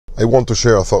I want to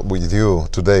share a thought with you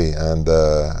today, and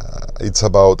it's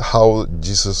about how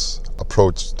Jesus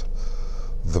approached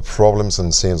the problems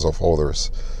and sins of others.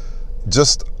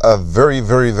 Just a very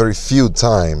few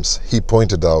times he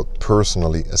pointed out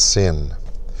personally a sin,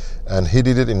 and he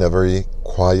did it in a very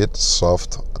quiet,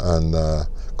 soft, and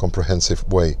comprehensive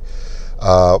way.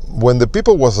 When the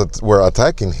people were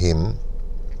attacking him,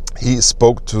 he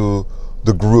spoke to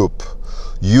the group.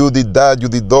 You did that, you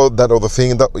did that other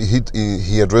thing. That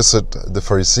he addressed the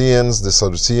Pharisees, the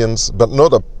Sadducees, but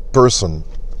not a person.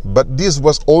 But this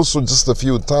was also just a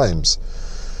few times.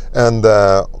 And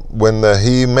when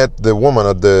he met the woman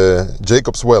at the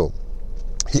Jacob's well,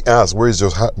 he asked, where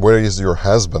is your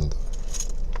husband?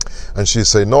 And she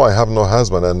said, no, I have no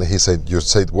husband. And he said, you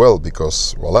said well,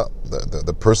 because voila,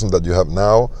 the person that you have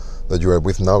now, that you are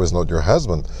with now, is not your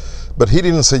husband. But he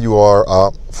didn't say you are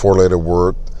a four-letter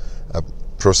word, a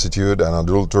prostitute, an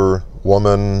adulterer,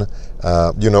 woman.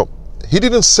 He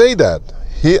didn't say that.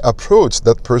 He approached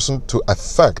that person to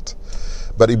affect,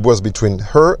 but it was between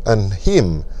her and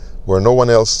him, where no one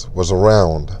else was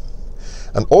around.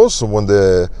 And also when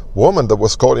the woman that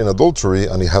was caught in adultery,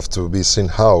 and it have to be seen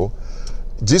how,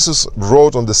 Jesus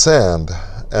wrote on the sand,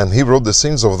 and he wrote the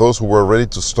sins of those who were ready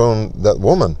to stone that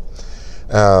woman.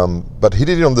 But he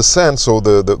did it on the sand, so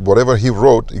the whatever he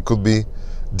wrote, it could be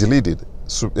deleted,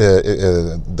 so,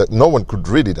 that no one could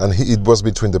read it. And it was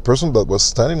between the person that was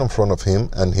standing in front of him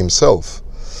and himself.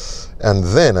 And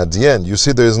then at the end, you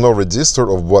see there is no register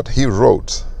of what he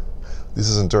wrote. This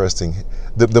is interesting.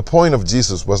 The point of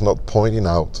Jesus was not pointing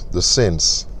out the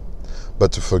sins,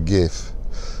 but to forgive.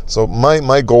 So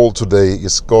my goal today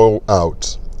is go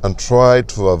out and try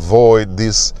to avoid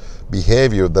this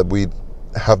behavior that we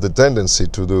have the tendency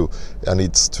to do, and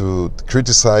it's to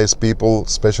criticize people,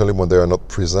 especially when they are not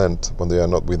present, when they are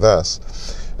not with us,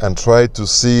 and try to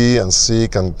see and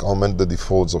seek and comment the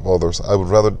defaults of others. I would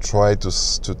rather try to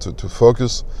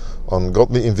focus on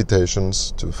godly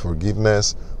invitations to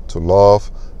forgiveness, to love,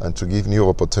 and to give new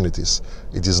opportunities.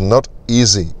 It is not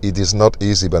easy,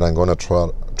 but I'm going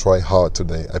to try hard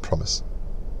today, I promise.